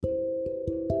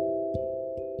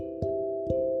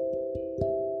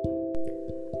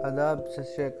Adab, Sat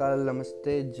Shri Akal,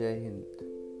 Namaste, Jai Hind.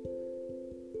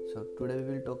 So today we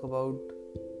will talk about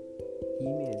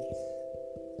emails,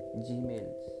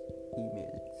 Gmails,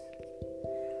 emails.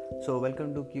 So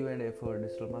welcome to Q&A for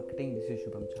digital marketing. This is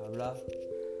Shubham Chawla.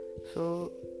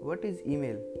 So what is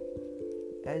email?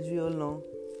 As we all know,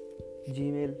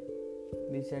 Gmail,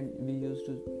 we used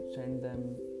to send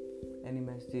them any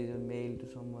message or mail to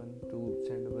someone, to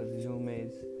send our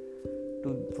resumes.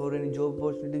 For any job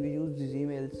opportunity, we use these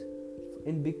emails.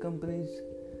 In big companies,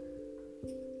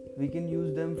 we can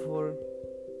use them for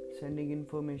sending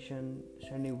information,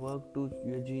 sending work to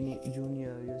your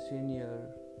junior, your senior,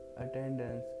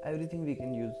 attendance, everything we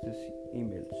can use these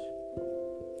emails.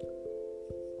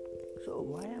 So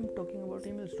why I'm talking about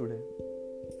emails today?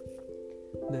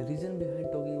 The reason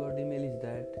behind talking about email is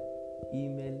that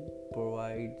email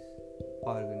provides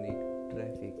organic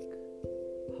traffic.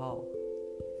 How?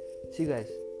 See guys,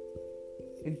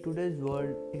 in today's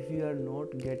world, if you are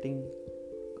not getting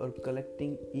or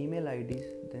collecting email IDs,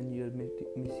 then you are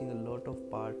missing a lot of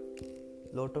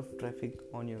traffic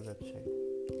on your website.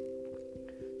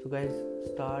 So guys,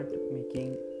 start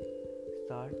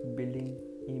building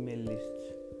email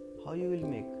lists. How you will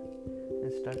make?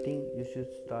 And starting, you should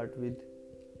start with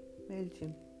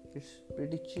MailChimp. It's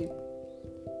pretty cheap.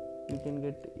 You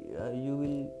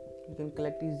can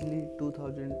collect easily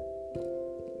 2000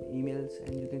 emails,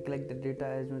 and you can collect the data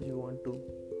as much you want to,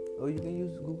 or you can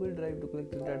use Google Drive to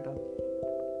collect the data.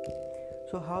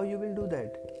 So how you will do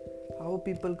that? How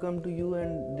people come to you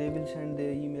and they will send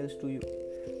their emails to you?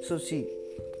 So see,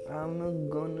 I'm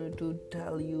gonna to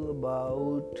tell you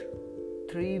about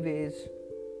 3 ways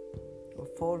or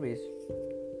 4 ways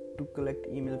to collect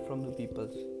email from the people.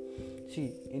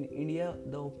 See, in India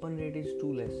the open rate is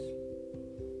too less.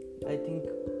 I think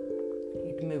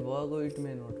it may work or it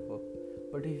may not work.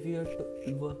 But if you are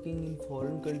working in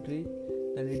foreign country,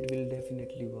 then it will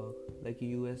definitely work. Like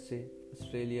USA,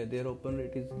 Australia, their open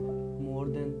rate is more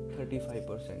than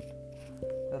 35%.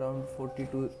 Around 40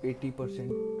 to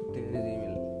 80% there is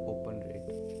email open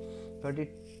rate.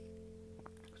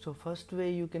 So first way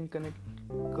you can collect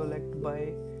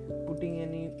by putting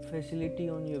any facility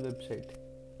on your website,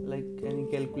 like any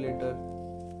calculator.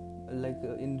 Like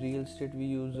in real estate we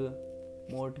use a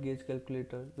mortgage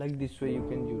calculator. Like this way you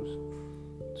can use.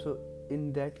 So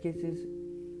in that cases,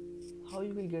 how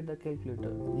you will get the calculator?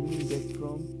 You will get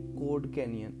from Code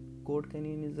Canyon. Code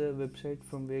Canyon is a website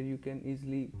from where you can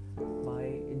easily buy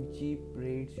in cheap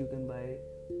rates. You can buy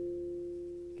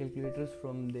calculators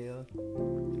from there,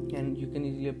 and you can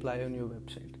easily apply on your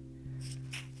website.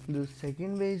 The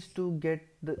second way is to get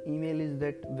the email is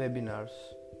that webinars.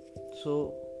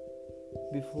 So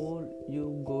before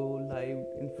you go live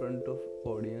in front of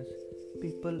audience,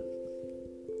 people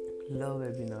love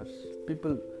webinars.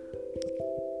 People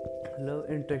love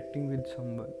interacting with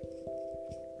someone.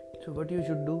 So what you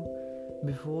should do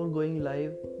before going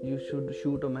live, you should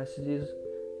shoot a messages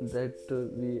that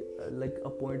we like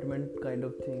appointment kind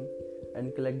of thing,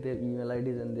 and collect their email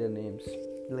IDs and their names.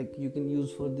 Like you can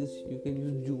use for this, you can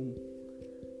use Zoom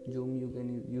you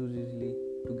can use easily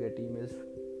to get emails.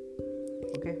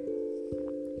 Okay,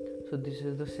 so this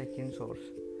is the second source.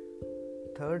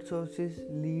 Third source is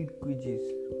lead quizzes.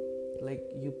 Like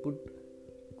you put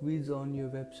quiz on your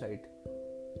website.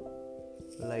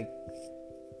 Like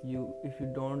if you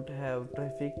don't have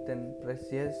traffic, then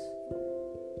press yes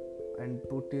and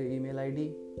put your email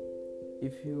ID.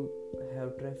 If you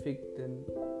have traffic, then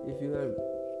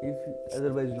if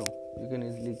otherwise no, you can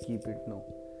easily keep it no.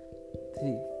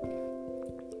 See,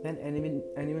 when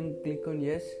anyone click on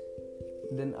yes,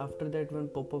 then after that one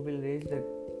pop-up will raise that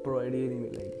provide your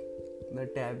email ID. The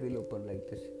tab will open like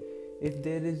this.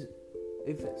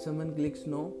 If someone clicks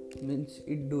no, means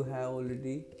it do have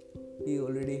he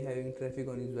already having traffic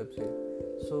on his website.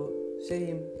 So say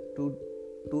him to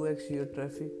 2x your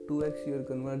traffic, 2x your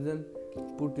conversion,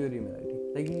 put your email ID.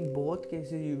 Like in both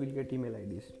cases you will get email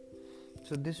IDs.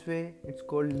 So this way it's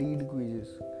called lead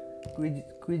quizzes.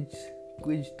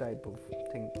 Quiz type of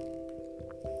thing.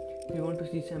 If you want to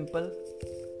see sample,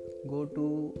 go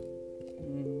to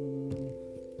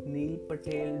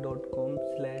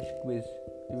neilpatel.com/quiz.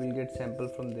 You will get sample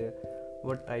from there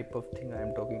what type of thing I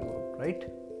am talking about, right?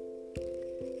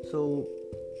 So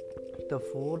the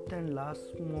fourth and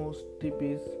last most tip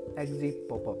is exit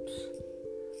pop-ups.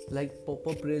 Like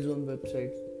pop-up raise on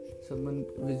websites. Someone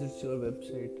visits your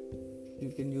website,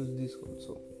 you can use this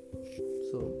also.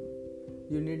 So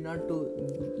you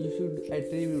should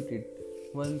attribute it.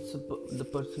 Once the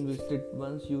person visited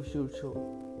once, you should show.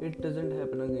 It doesn't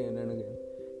happen again and again.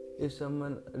 If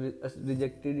someone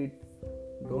rejected it,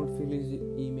 don't fill his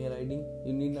email ID.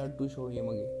 You need not to show him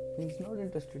again. He's not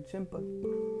interested. Simple.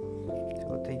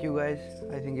 So thank you guys.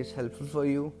 I think it's helpful for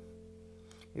you.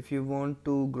 If you want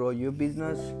to grow your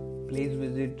business, please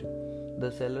visit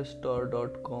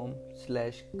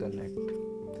thesellerstore.com/connect.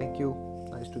 Thank you.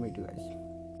 Nice to meet you guys.